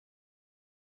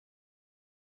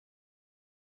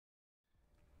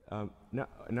Now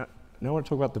I want to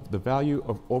talk about the value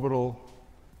of orbital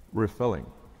refilling.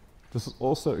 This is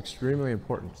also extremely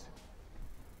important.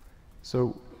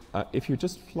 So if you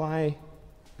just fly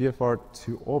BFR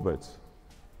to orbit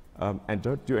and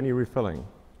don't do any refilling,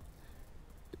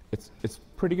 it's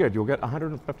pretty good. You'll get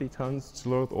 150 tons to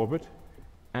low Earth orbit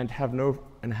and have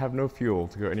no fuel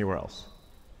to go anywhere else.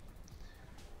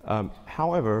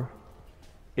 However,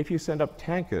 if you send up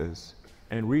tankers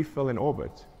and refill in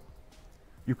orbit,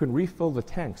 you can refill the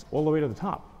tanks all the way to the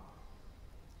top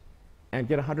and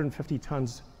get 150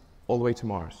 tons all the way to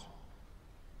Mars.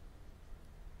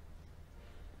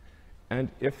 And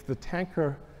if the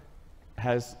tanker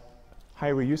has high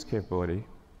reuse capability,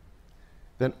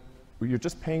 then you're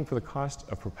just paying for the cost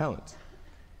of propellant.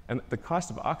 And the cost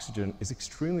of oxygen is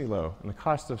extremely low, and the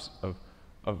cost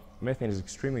of methane is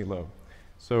extremely low.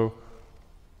 So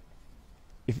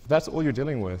if that's all you're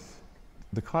dealing with,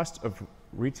 the cost of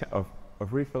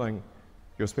refilling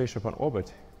your spaceship on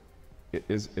orbit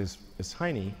is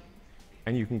tiny,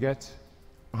 and you can get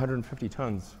 150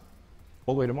 tons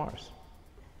all the way to Mars.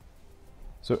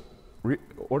 So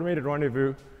automated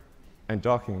rendezvous and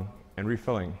docking and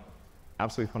refilling,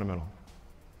 absolutely fundamental.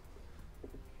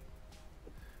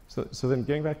 So then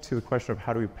getting back to the question of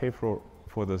how do we pay for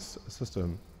this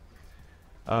system,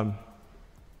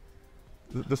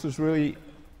 this was really,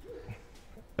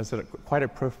 as I said, quite a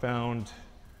profound,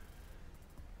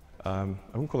 I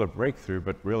wouldn't call it a breakthrough,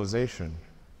 but realization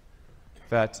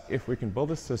that if we can build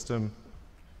a system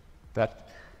that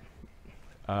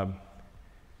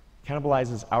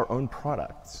cannibalizes our own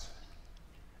products,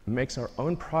 makes our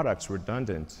own products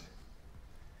redundant,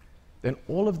 then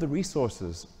all of the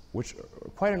resources, which are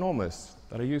quite enormous,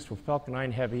 that are used for Falcon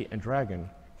 9 Heavy and Dragon,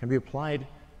 can be applied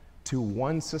to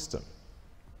one system.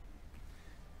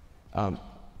 Some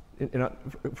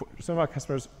of our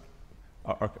customers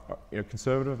are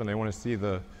conservative, and they want to see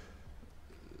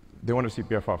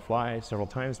BFR fly several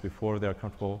times before they're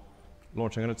comfortable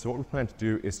launching on it. So what we plan to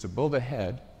do is to build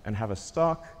ahead and have a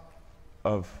stock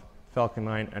of Falcon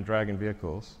 9 and Dragon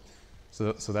vehicles,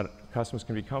 so that customers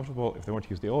can be comfortable. If they want to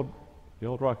use the old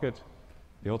rocket,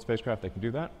 the old spacecraft, they can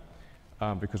do that,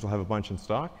 because we'll have a bunch in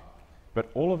stock. But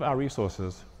all of our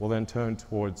resources will then turn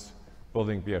towards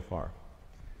building BFR.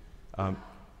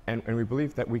 And we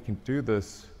believe that we can do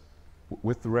this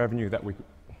with the revenue that we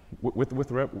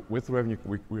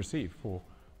receive for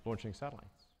launching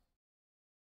satellites.